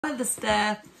Of the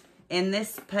stuff in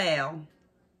this pail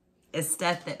is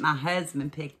stuff that my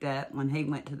husband picked up when he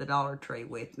went to the Dollar Tree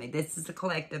with me. This is a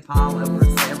collective haul over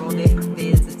several different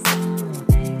visits.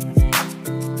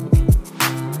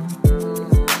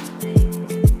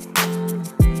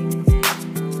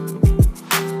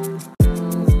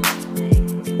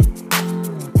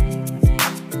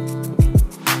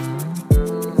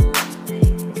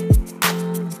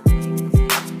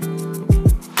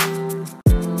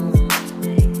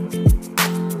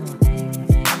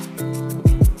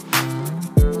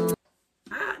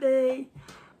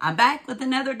 I'm back with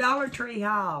another Dollar Tree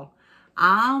haul.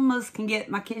 I almost can get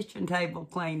my kitchen table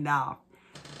cleaned off.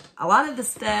 A lot of the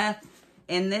stuff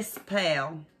in this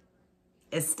pail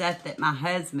is stuff that my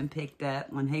husband picked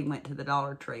up when he went to the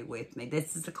Dollar Tree with me.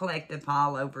 This is a collective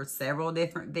haul over several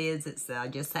different visits that I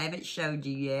just haven't showed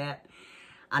you yet.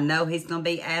 I know he's going to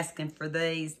be asking for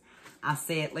these. I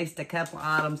see at least a couple of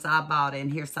items I bought in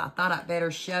here, so I thought I'd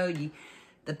better show you.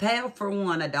 The pail, for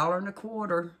one,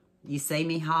 $1.25. You see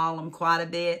me haul them quite a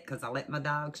bit because I let my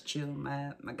dogs chew them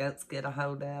up. My goats get a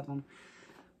hold of them.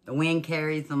 The wind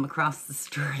carries them across the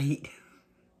street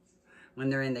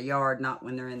when they're in the yard, not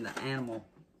when they're in the animal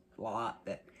lot.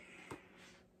 But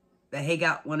he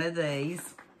got one of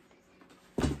these.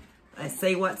 Let's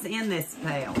see what's in this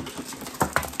pail.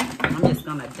 I'm just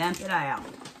going to dump it out.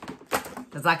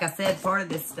 Because like I said, part of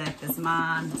this stuff is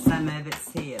mine. Some of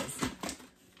it's his.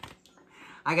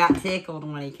 I got tickled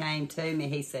when he came to me.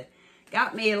 He said,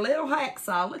 got me a little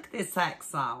hacksaw. Look at this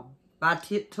hacksaw by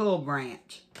Tool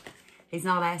Branch. He's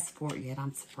not asked for it yet.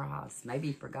 I'm surprised. Maybe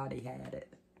he forgot he had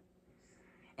it.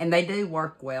 And they do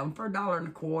work well. And for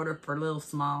 $1.25 for a little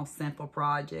small, simple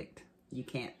project, you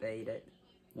can't beat it.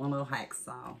 One little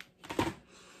hacksaw.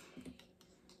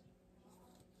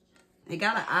 He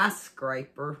got an ice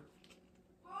scraper.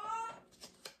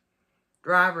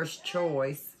 Driver's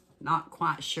choice. Not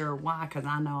quite sure why, because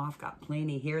I know I've got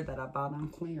plenty here that I bought on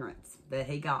clearance. But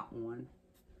he got one.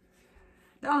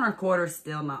 $1.25 is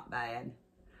still not bad.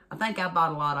 I think I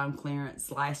bought a lot on clearance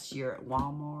last year at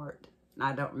Walmart. And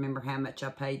I don't remember how much I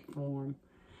paid for them.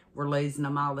 We're losing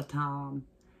them all the time.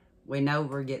 We know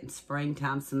we're getting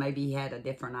springtime, so maybe he had a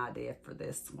different idea for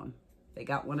this one. They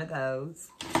got one of those.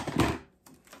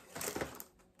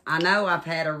 I know I've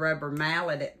had a rubber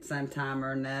mallet at some time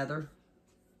or another.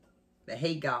 But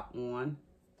he got one.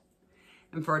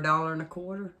 And for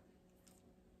 $1.25,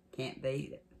 can't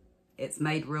beat it. It's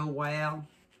made real well.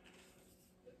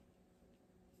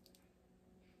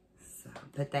 So I'll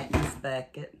put that in this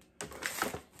bucket.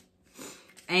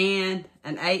 And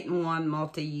an 8-in-1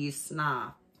 multi-use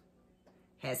knife.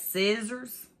 Has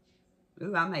scissors.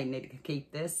 Ooh, I may need to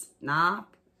keep this. Knife,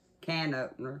 can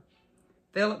opener,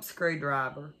 Phillips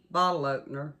screwdriver, bottle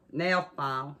opener, nail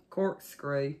file,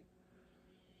 corkscrew,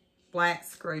 black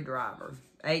screwdriver,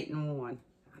 8-in-1.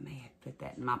 I may have to put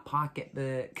that in my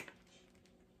pocketbook.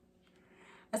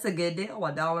 That's a good deal,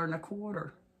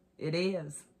 $1.25. It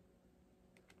is.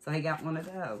 So he got one of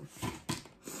those.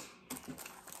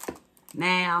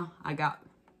 Now, I got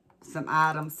some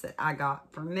items that I got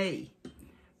for me.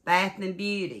 Bath and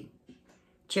Beauty,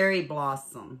 Cherry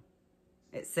Blossom.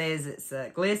 It says it's a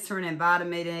glycerin and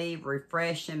vitamin E,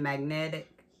 refreshing,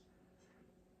 magnetic,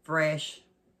 fresh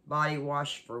body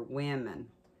wash for women.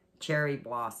 Cherry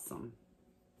Blossom.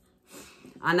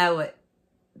 I know it.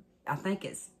 I think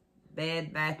it's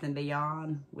Bed Bath &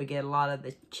 Beyond. We get a lot of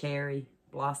the Cherry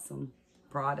Blossom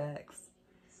products.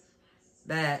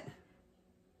 But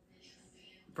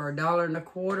for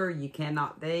 $1.25, you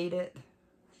cannot beat it.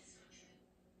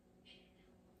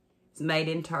 It's made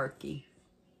in Turkey.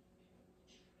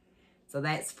 So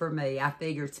that's for me. I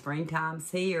figured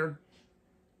springtime's here.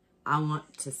 I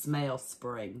want to smell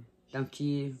spring. Don't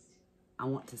you? I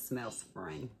want to smell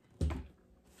spring.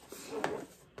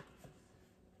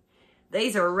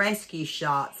 These are rescue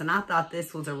shots, and I thought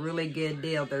this was a really good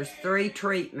deal. There's 3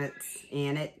 treatments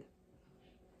in it.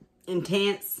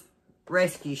 Intense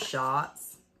rescue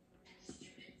shots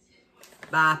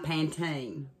by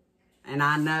Pantene. And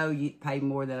I know you'd pay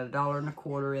more than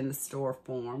 $1.25 in the store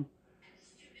for them.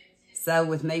 So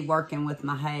with me working with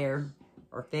my hair,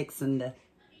 or fixing to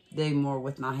do more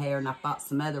with my hair, and I bought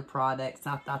some other products,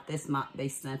 I thought this might be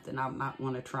something I might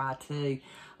want to try too.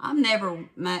 I'm never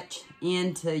much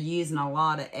into using a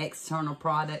lot of external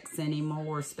products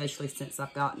anymore, especially since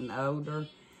I've gotten older.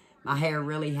 My hair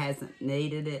really hasn't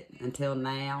needed it until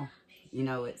now. You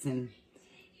know, it's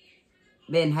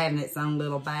been having its own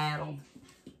little battle.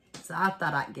 So I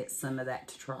thought I'd get some of that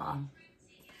to try.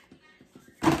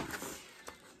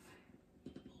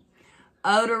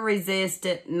 Odor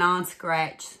resistant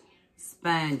non-scratch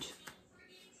sponge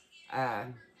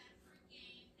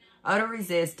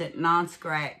Odor-resistant,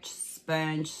 non-scratch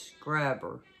sponge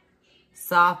scrubber.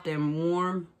 Soft and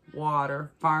warm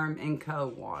water, firm and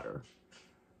cold water.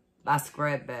 By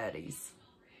Scrub Buddies.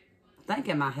 I'm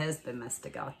thinking my husband must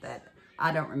have got that.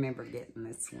 I don't remember getting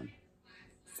this one.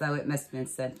 So it must have been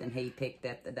something he picked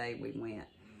up the day we went.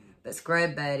 But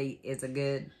Scrub Buddy is a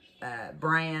good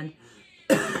brand.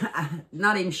 I'm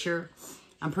not even sure.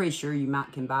 I'm pretty sure you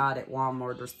can buy it at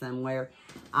Walmart or somewhere.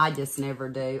 I just never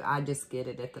do. I just get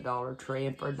it at the Dollar Tree.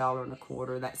 And for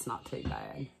 $1.25, that's not too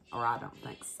bad. Or I don't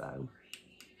think so.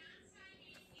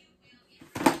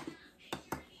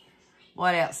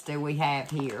 What else do we have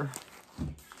here?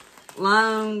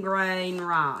 Long grain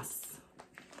rice.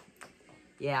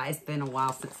 Yeah, it's been a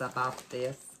while since I bought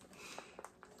this.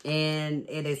 And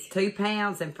it is 2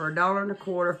 pounds, and for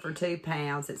 $1.25 for 2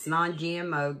 pounds, it's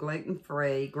non-GMO,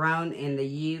 gluten-free, grown in the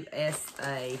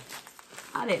USA.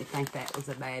 I didn't think that was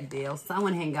a bad deal.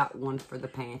 Someone had got one for the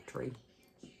pantry.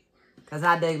 Because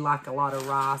I do like a lot of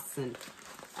rice, and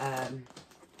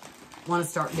want to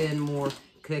start doing more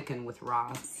cooking with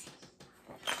rice.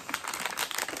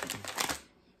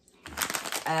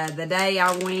 The day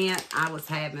I went, I was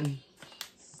having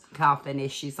coughing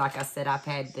issues. Like I said, I've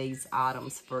had these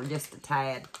items for just a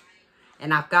tad.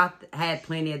 And I've had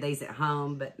plenty of these at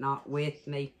home, but not with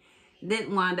me.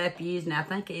 Didn't wind up using it. I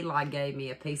think Eli gave me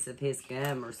a piece of his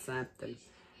gum or something.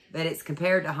 But it's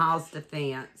compared to Hall's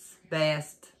Defense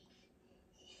Best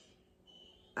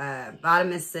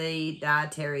Vitamin C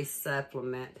Dietary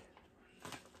Supplement.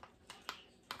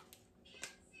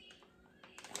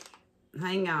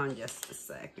 Hang on just a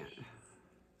second.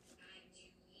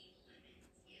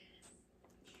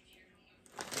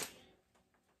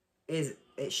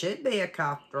 It should be a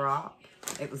cough drop.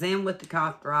 It was in with the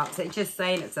cough drops. It's just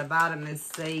saying it's a vitamin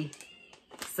C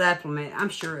supplement. I'm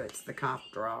sure it's the cough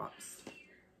drops.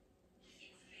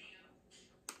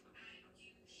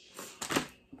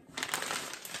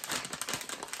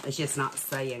 It's just not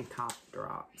saying cough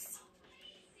drops.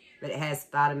 But it has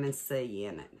vitamin C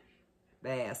in it.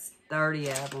 Best. 30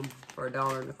 of them for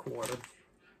 $1.25.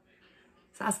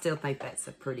 So I still think that's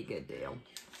a pretty good deal.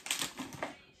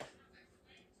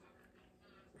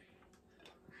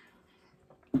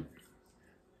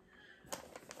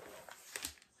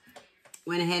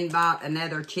 Went ahead and bought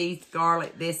another cheese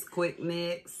garlic biscuit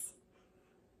mix.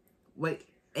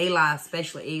 Eli,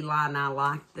 especially Eli and I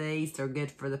like these. They're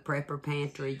good for the prepper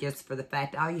pantry, just for the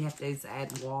fact all you have to do is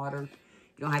add water.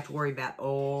 You don't have to worry about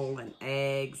oil and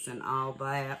eggs and all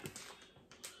that.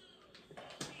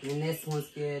 And this one's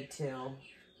good till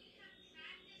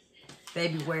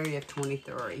February of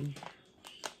 23.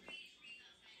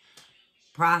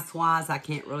 Price-wise, I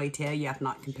can't really tell you. I've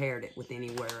not compared it with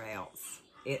anywhere else.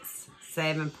 It's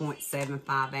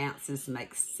 7.75 ounces,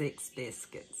 makes 6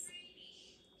 biscuits.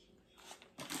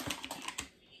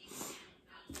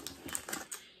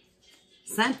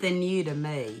 Something new to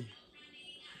me,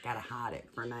 gotta hide it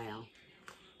for now,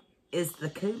 is the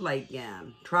Kool-Aid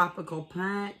gum. Tropical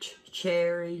Punch,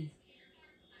 Cherry.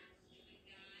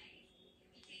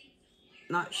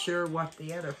 Not sure what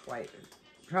the other flavor.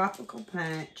 Tropical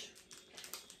Punch,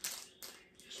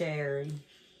 Cherry.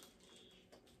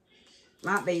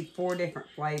 Might be 4 different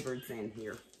flavors in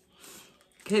here.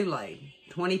 Kool-Aid,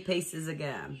 20 pieces of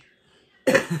gum.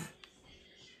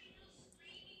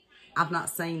 I've not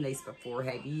seen these before,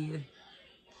 have you?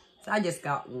 So I just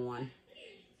got one.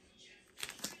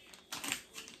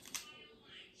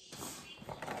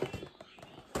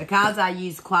 Because I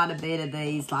use quite a bit of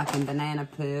these, like in banana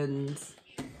puddings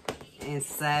and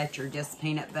such, or just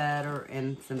peanut butter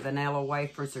and some vanilla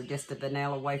wafers, or just a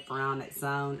vanilla wafer on its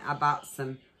own. I bought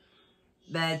some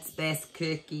Bud's Best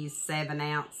cookies, 7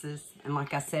 ounces. And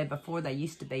like I said before, they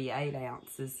used to be 8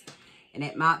 ounces. And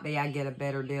it might be I get a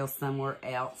better deal somewhere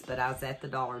else, but I was at the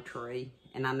Dollar Tree.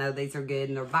 And I know these are good,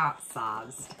 and they're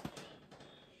bite-sized.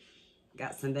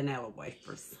 Got some vanilla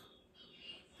wafers.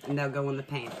 And they'll go in the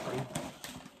pantry.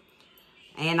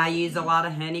 And I use a lot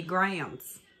of Honey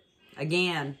Grahams.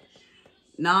 Again,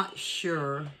 not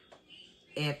sure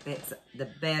if it's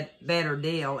the better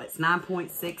deal. It's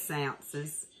 9.6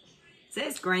 ounces. It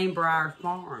says Greenbrier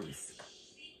Farms.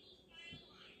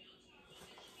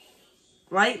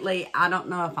 Lately, I don't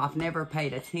know if I've never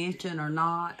paid attention or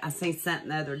not. I seen something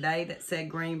the other day that said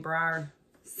Greenbrier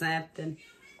something.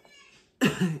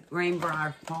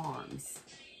 Greenbrier Farms.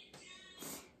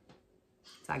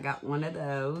 So I got one of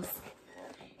those.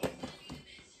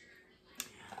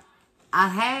 I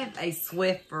have a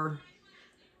Swiffer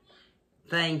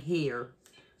thing here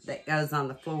that goes on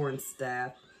the floor and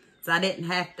stuff. So I didn't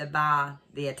have to buy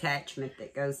the attachment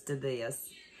that goes to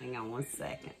this. Hang on one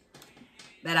second.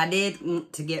 But I did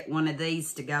want to get one of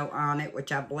these to go on it,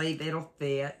 which I believe it'll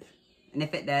fit. And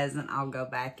if it doesn't, I'll go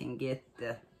back and get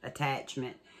the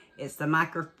attachment. It's the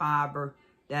microfiber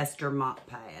duster mop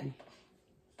pad.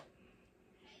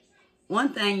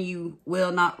 One thing you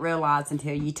will not realize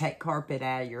until you take carpet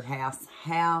out of your house,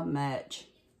 how much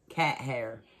cat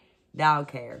hair,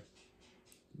 dog hair,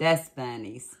 dust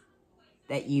bunnies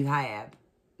that you have.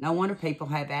 No wonder people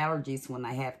have allergies when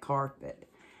they have carpet.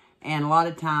 And a lot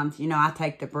of times, you know, I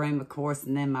take the broom, of course,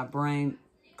 and then my broom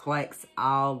collects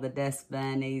all the dust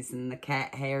bunnies and the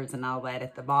cat hairs and all that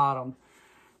at the bottom.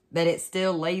 But it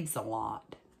still leaves a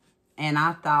lot. And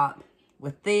I thought,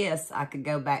 with this, I could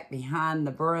go back behind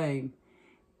the broom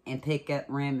and pick up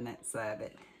remnants of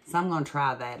it. So I'm going to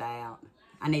try that out.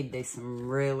 I need to do some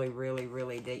really, really,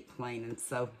 really deep cleaning.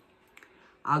 So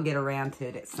I'll get around to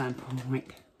it at some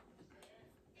point.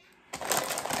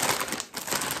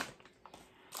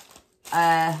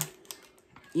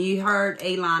 You heard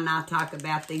Eli and I talk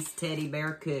about these teddy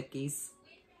bear cookies.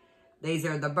 These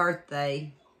are the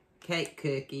birthday cake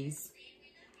cookies.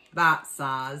 Bite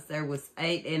size. There was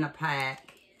 8 in a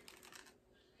pack.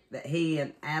 But he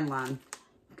and Adeline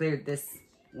cleared this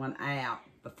one out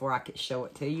before I could show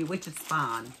it to you, which is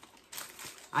fine.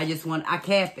 I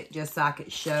kept it just so I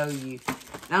could show you.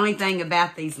 The only thing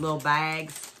about these little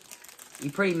bags,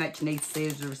 you pretty much need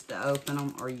scissors to open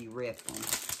them or you rip them.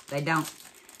 They don't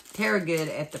tear good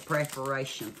at the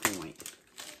preparation point.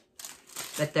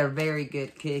 But they're very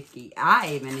good cookie.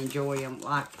 I even enjoy them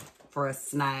like for a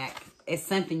snack. It's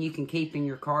something you can keep in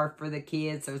your car for the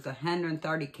kids. There's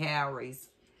 130 calories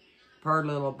per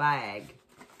little bag.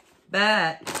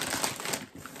 But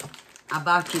I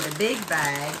bought you the big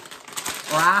bag,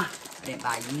 or I didn't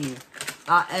buy you,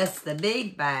 bought us the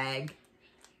big bag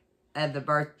of the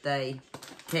birthday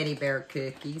teddy bear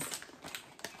cookies.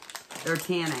 They're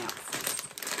 10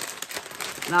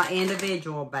 ounces, not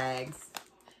individual bags.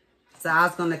 So I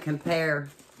was going to compare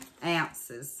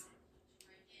ounces.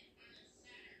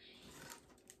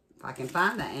 If I can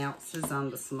find the ounces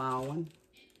on the small one.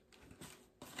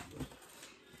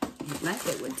 I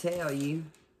think it would tell you.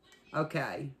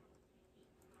 Okay.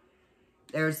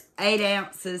 There's 8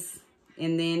 ounces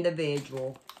in the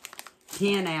individual.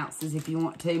 10 ounces. If you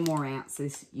want 2 more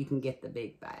ounces, you can get the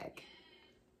big bag.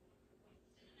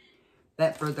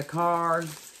 But for the car,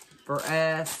 for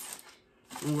us,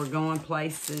 when we're going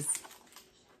places,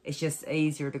 it's just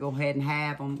easier to go ahead and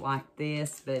have them like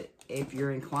this. But if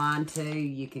you're inclined to,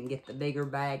 you can get the bigger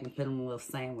bag and put them in little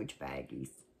sandwich baggies.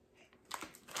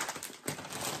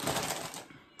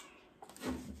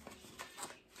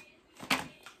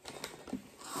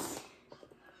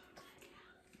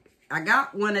 I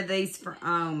got one of these for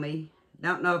Omi.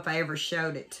 Don't know if I ever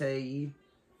showed it to you.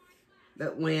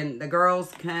 But when the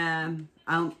girls come,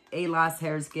 Eli's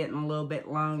hair's getting a little bit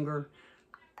longer.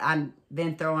 I've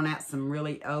been throwing out some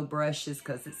really old brushes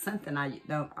because it's something I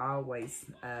don't always,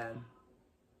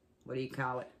 what do you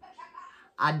call it?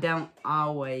 I don't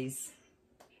always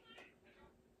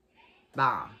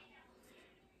buy.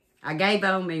 I gave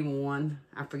Omi one.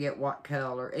 I forget what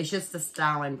color. It's just a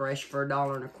styling brush for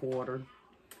 $1.25.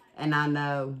 And I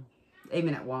know,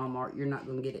 even at Walmart, you're not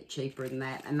going to get it cheaper than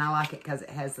that. And I like it because it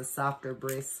has the softer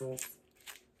bristles.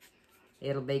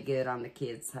 It'll be good on the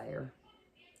kids' hair.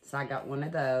 So I got one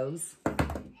of those.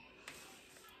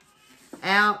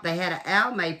 They had an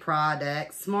Almay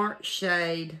product, Smart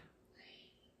Shade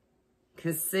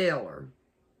Concealer.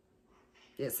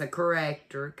 It's a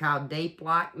corrector called Deep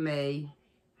Like Me.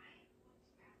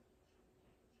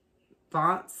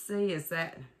 Fancy,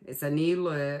 it's a new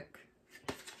look.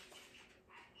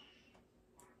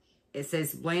 It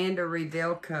says blend or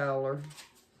reveal color.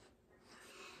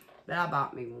 But I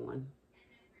bought me one.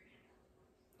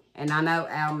 And I know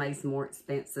Almay's more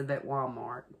expensive at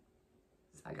Walmart.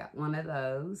 So I got one of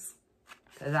those.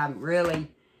 Because I'm really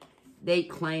deep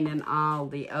cleaning all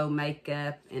the old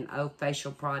makeup and old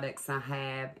facial products I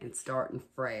have and starting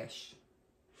fresh.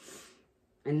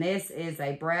 And this is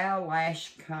a brow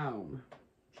lash comb.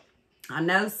 I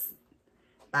know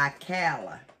by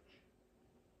Cala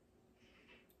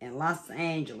in Los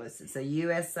Angeles. It's a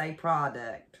USA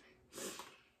product.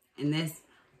 And this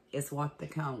is what the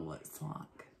comb looks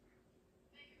like.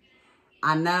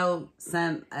 I know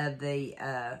some of the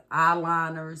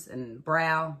eyeliners and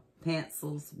brow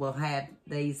pencils will have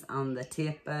these on the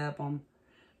tip of them.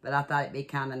 But I thought it'd be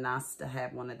kind of nice to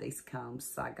have one of these combs,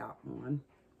 so I got one.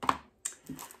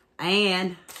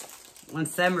 And when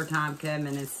summertime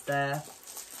coming and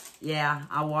stuff, yeah,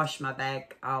 I wash my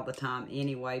back all the time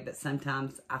anyway, but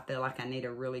sometimes I feel like I need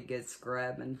a really good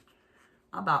scrub, and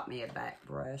I bought me a back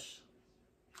brush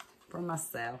for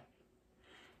myself.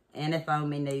 And if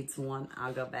Omi needs one,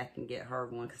 I'll go back and get her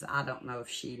one because I don't know if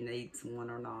she needs one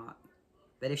or not.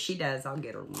 But if she does, I'll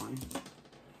get her one.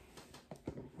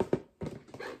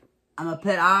 I'm going to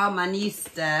put all my new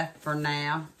stuff for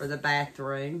now for the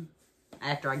bathroom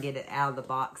after I get it out of the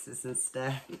boxes and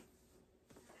stuff.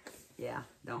 Yeah,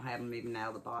 don't have them even out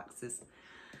of the boxes.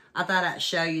 I thought I'd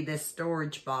show you this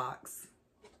storage box.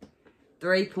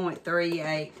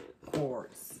 3.38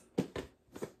 quarts.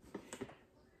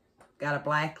 Got a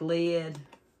black lid,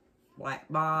 black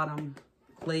bottom,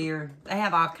 clear. They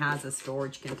have all kinds of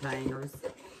storage containers.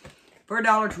 For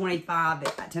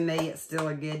 $1.25, to me, it's still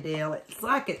a good deal. It's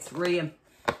like it's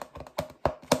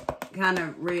kind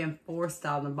of reinforced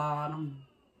on the bottom.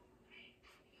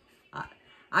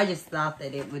 I just thought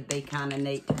that it would be kind of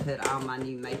neat to put all my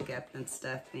new makeup and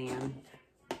stuff in.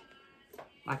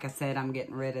 Like I said, I'm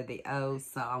getting rid of the O's,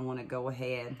 so I want to go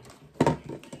ahead.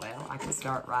 Well, I can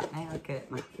start right now,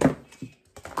 couldn't I?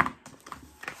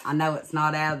 I know it's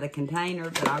not out of the container,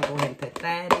 but I'll go ahead and put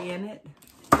that in it.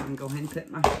 I can go ahead and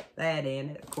put that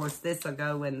in it. Of course, this will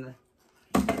go in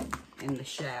the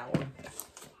shower.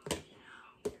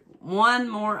 One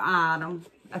more item,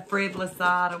 a frivolous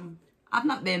item. I've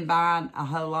not been buying a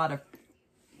whole lot of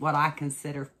what I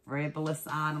consider frivolous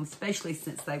items, especially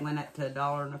since they went up to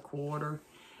 $1.25.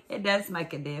 It does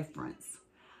make a difference.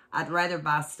 I'd rather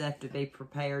buy stuff to be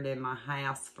prepared in my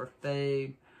house for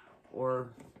food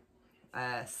or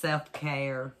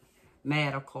self-care,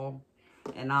 medical,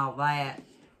 and all that.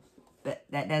 But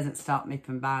that doesn't stop me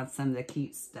from buying some of the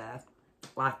cute stuff,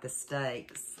 like the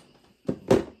steaks.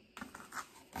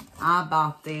 I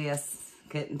bought this,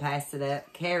 couldn't pass it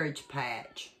up, Carrot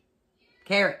Patch.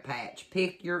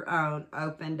 Pick your own,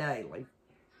 open daily.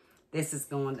 This is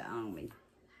going to Omi.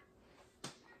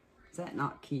 Is that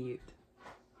not cute?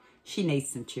 She needs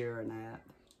some cheering up.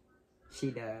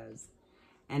 She does.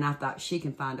 And I thought she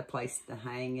can find a place to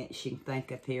hang it. She can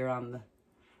think of here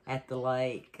at the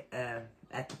lake,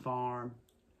 at the farm.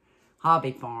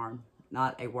 Hobby farm,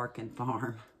 not a working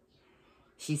farm.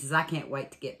 She says, I can't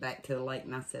wait to get back to the lake.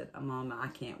 And I said, oh, Mama, I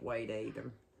can't wait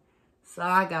either. So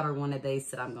I got her one of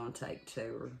these that I'm going to take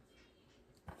to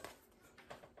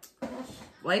her.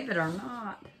 Believe it or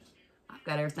not, I've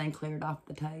got everything cleared off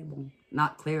the table.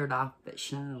 Not cleared off, but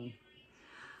shown.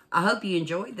 I hope you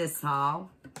enjoyed this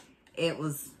haul. It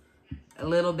was a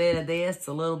little bit of this,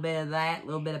 a little bit of that, a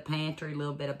little bit of pantry, a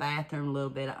little bit of bathroom, a little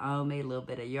bit of Omi, a little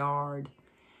bit of yard.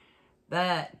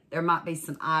 But there might be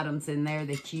some items in there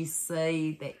that you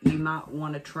see that you might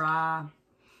want to try.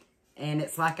 And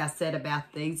it's like I said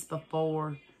about these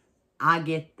before. I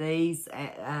get these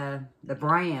at the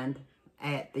brand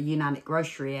at the United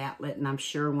Grocery Outlet. And I'm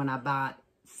sure when I buy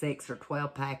 6 or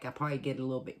 12 pack, I probably get it a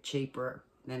little bit cheaper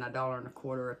than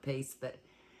 $1.25 a piece. But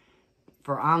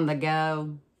for on the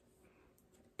go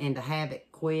and to have it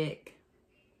quick,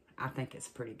 I think it's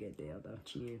a pretty good deal,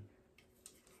 don't you?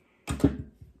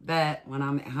 But when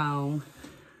I'm at home,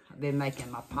 I've been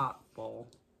making my pot full.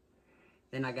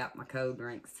 Then I got my cold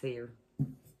drinks here.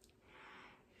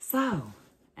 So,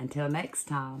 until next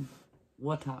time,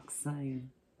 we'll talk soon.